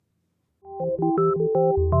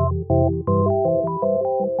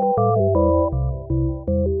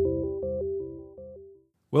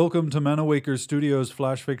Welcome to Manawaker Studios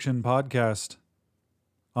Flash Fiction Podcast.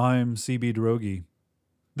 I'm CB Drogi.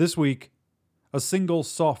 This week, A Single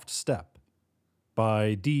Soft Step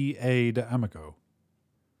by D.A. D'Amico.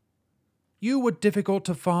 "You were difficult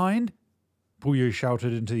to find," Puya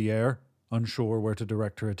shouted into the air, unsure where to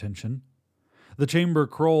direct her attention. The chamber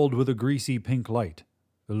crawled with a greasy pink light,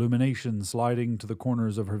 illumination sliding to the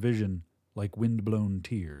corners of her vision like wind-blown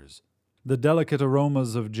tears. The delicate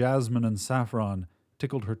aromas of jasmine and saffron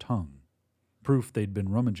tickled her tongue, proof they'd been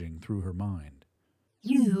rummaging through her mind.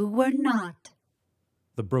 "You were not."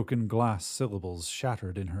 The broken glass syllables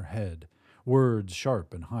shattered in her head, words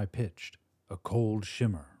sharp and high-pitched. A cold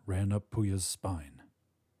shimmer ran up Puya's spine.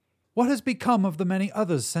 "What has become of the many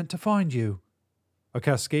others sent to find you?" A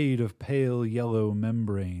cascade of pale yellow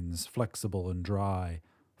membranes, flexible and dry,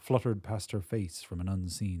 fluttered past her face from an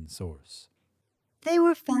unseen source. "They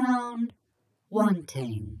were found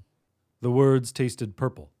wanting." The words tasted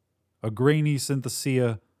purple, a grainy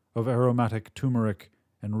synthesia of aromatic turmeric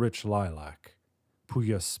and rich lilac.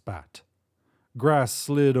 Puya spat. Grass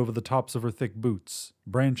slid over the tops of her thick boots,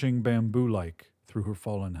 branching bamboo-like through her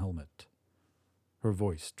fallen helmet. Her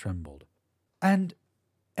voice trembled. "And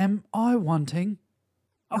am I wanting?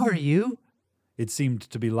 Are you?" It seemed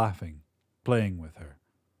to be laughing, playing with her.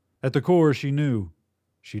 At the core, she knew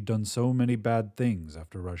she'd done so many bad things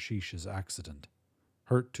after Rashish's accident.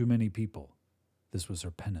 Hurt too many people. This was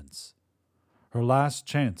her penance. Her last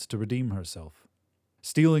chance to redeem herself.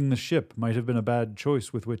 Stealing the ship might have been a bad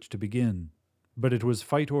choice with which to begin, but it was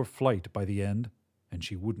fight or flight by the end, and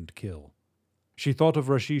she wouldn't kill. She thought of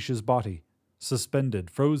Rashish's body,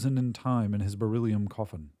 suspended, frozen in time in his beryllium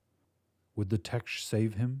coffin. Would the Teksh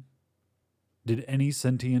save him? Did any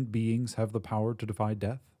sentient beings have the power to defy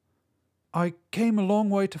death? "I came a long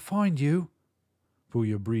way to find you,"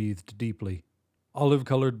 Puya breathed deeply.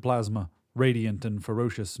 Olive-colored plasma, radiant and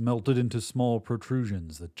ferocious, melted into small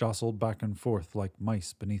protrusions that jostled back and forth like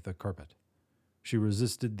mice beneath a carpet. She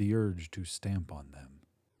resisted the urge to stamp on them.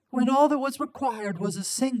 "When all that was required was a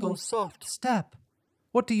single soft step."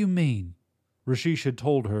 "What do you mean?" Rashish had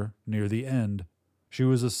told her, near the end, she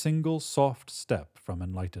was a single soft step from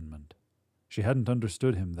enlightenment. She hadn't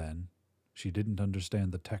understood him then. She didn't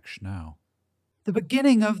understand the Teksh now. "The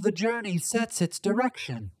beginning of the journey sets its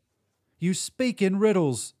direction." "You speak in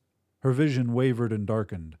riddles." Her vision wavered and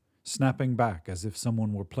darkened, snapping back as if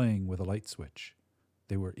someone were playing with a light switch.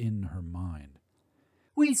 They were in her mind.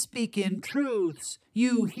 "We speak in truths.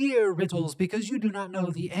 You hear riddles because you do not know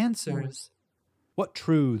the answers." "What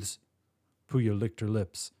truths?" Puya licked her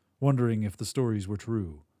lips, wondering if the stories were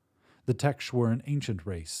true. The Teksh were an ancient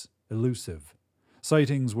race, elusive.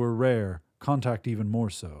 Sightings were rare, contact even more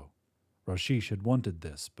so. Rashish had wanted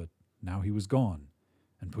this, but now he was gone,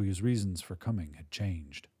 and Puya's reasons for coming had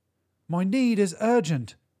changed. "My need is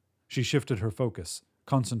urgent." She shifted her focus,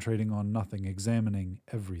 concentrating on nothing, examining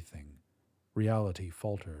everything. Reality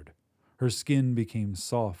faltered. Her skin became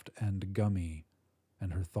soft and gummy,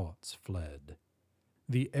 and her thoughts fled.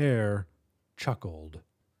 The air chuckled.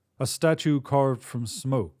 A statue carved from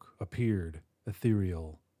smoke appeared,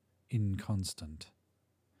 ethereal, inconstant.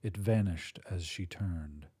 It vanished as she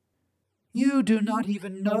turned. "You do not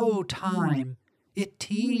even know time. It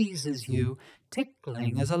teases you,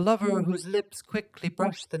 tickling as a lover whose lips quickly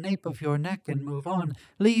brush the nape of your neck and move on,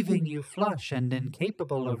 leaving you flush and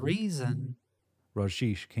incapable of reason."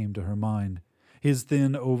 Rashish came to her mind, his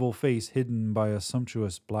thin oval face hidden by a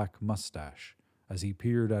sumptuous black mustache, as he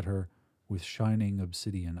peered at her with shining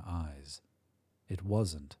obsidian eyes. It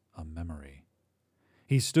wasn't a memory.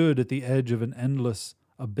 He stood at the edge of an endless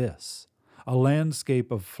abyss, a landscape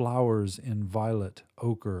of flowers in violet,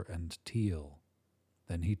 ochre, and teal.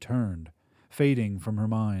 Then he turned, fading from her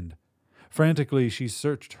mind. Frantically she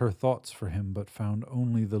searched her thoughts for him, but found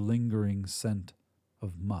only the lingering scent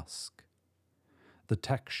of musk. The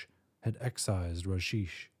Teksh had excised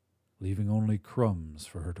Rashish, leaving only crumbs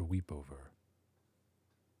for her to weep over.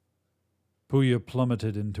 Puya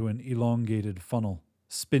plummeted into an elongated funnel,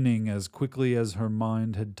 spinning as quickly as her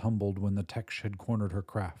mind had tumbled when the Teksh had cornered her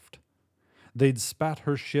craft. They'd spat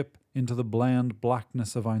her ship into the bland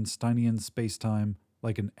blackness of Einsteinian spacetime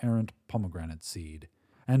like an errant pomegranate seed,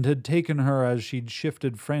 and had taken her as she'd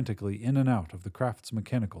shifted frantically in and out of the craft's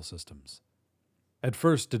mechanical systems. At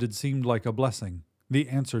first it had seemed like a blessing, the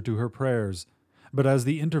answer to her prayers, but as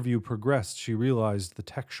the interview progressed she realized the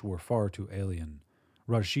Teksh were far too alien.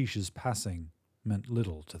 Rashish's passing meant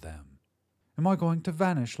little to them. "Am I going to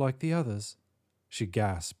vanish like the others?" She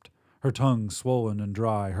gasped, her tongue swollen and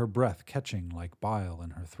dry, her breath catching like bile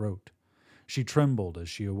in her throat. She trembled as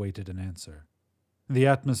she awaited an answer. The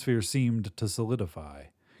atmosphere seemed to solidify,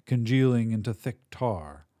 congealing into thick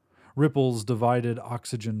tar. Ripples divided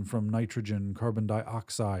oxygen from nitrogen, carbon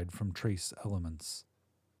dioxide from trace elements.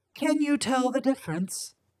 Can you tell the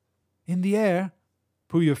difference? In the air,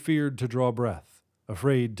 Puya feared to draw breath,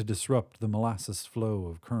 afraid to disrupt the molasses flow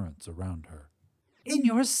of currents around her. In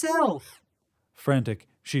yourself. Frantic,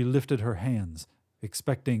 she lifted her hands,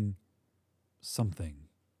 expecting something.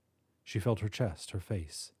 She felt her chest, her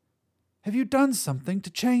face. Have you done something to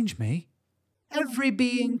change me? Every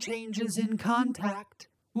being changes in contact.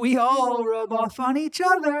 We all rub off on each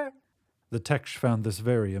other. The Teksh found this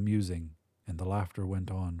very amusing, and the laughter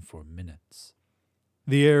went on for minutes.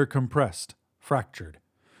 The air compressed, fractured.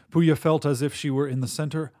 Puya felt as if she were in the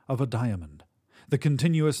center of a diamond. The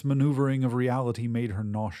continuous maneuvering of reality made her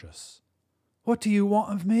nauseous. What do you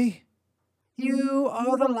want of me? You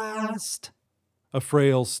are the last. A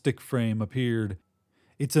frail stick frame appeared.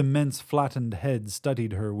 Its immense flattened head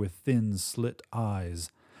studied her with thin slit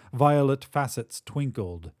eyes. Violet facets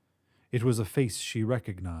twinkled. It was a face she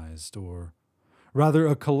recognized, or rather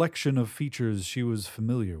a collection of features she was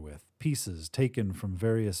familiar with, pieces taken from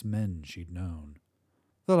various men she'd known.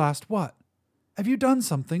 The last what? Have you done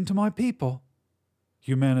something to my people?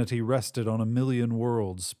 Humanity rested on a million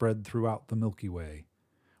worlds spread throughout the Milky Way.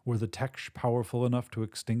 Were the Teksh powerful enough to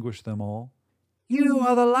extinguish them all? You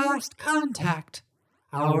are the last contact.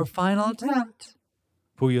 Our final attempt.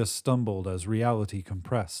 Puya stumbled as reality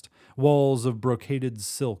compressed. Walls of brocaded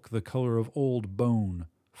silk the color of old bone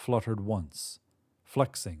fluttered once,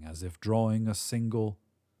 flexing as if drawing a single,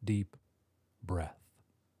 deep breath.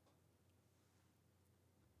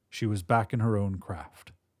 She was back in her own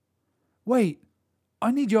craft. Wait,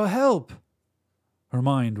 I need your help. Her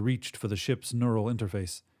mind reached for the ship's neural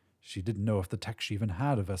interface. She didn't know if the Teksh even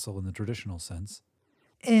had a vessel in the traditional sense.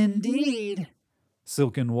 Indeed.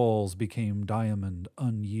 Silken walls became diamond,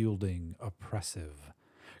 unyielding, oppressive.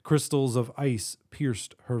 Crystals of ice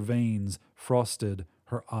pierced her veins, frosted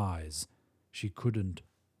her eyes. She couldn't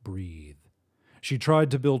breathe. She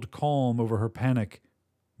tried to build calm over her panic,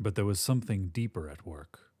 but there was something deeper at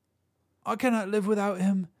work. I cannot live without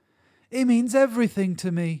him. He means everything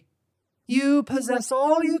to me. You possess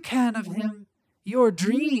all you can of him. Your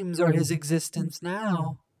dreams are his existence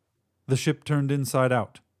now. The ship turned inside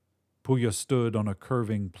out. Puya stood on a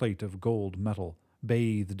curving plate of gold metal,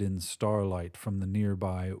 bathed in starlight from the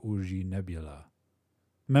nearby Uji Nebula.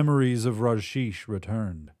 Memories of Rajshish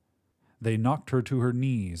returned. They knocked her to her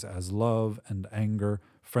knees as love and anger,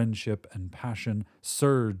 friendship and passion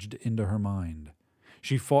surged into her mind.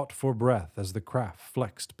 She fought for breath as the craft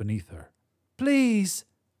flexed beneath her. Please!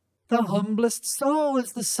 The humblest soul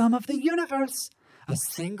is the sum of the universe. A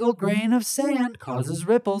single grain of sand causes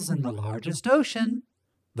ripples in the largest ocean.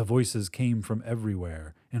 The voices came from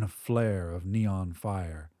everywhere in a flare of neon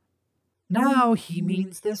fire. Now he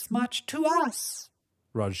means this much to us.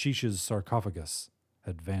 Rajshish's sarcophagus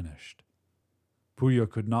had vanished. Puya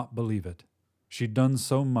could not believe it. She'd done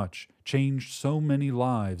so much, changed so many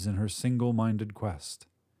lives in her single-minded quest,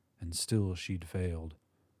 and still she'd failed.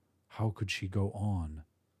 How could she go on?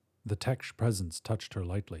 The Teksh presence touched her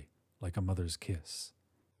lightly, like a mother's kiss.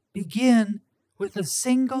 Begin with a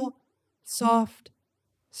single, soft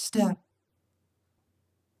step.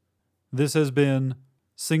 This has been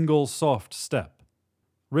Single Soft Step,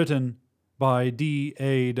 written by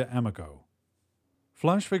D.A. D'Amico.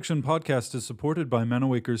 Flash Fiction Podcast is supported by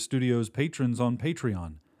Manawaker Studios patrons on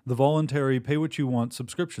Patreon, the voluntary pay-what-you-want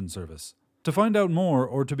subscription service. To find out more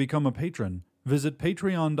or to become a patron, visit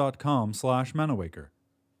patreon.com/Manawaker.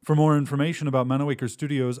 For more information about Manawaker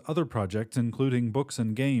Studios' other projects, including books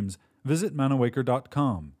and games, visit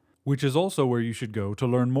manawaker.com, which is also where you should go to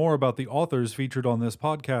learn more about the authors featured on this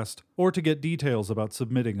podcast or to get details about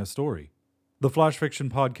submitting a story. The Flash Fiction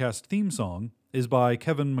Podcast theme song is by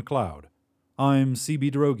Kevin MacLeod. I'm CB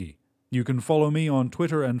Droege. You can follow me on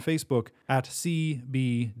Twitter and Facebook at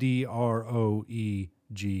CBDROEGE.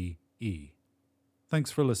 Thanks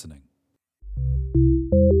for listening.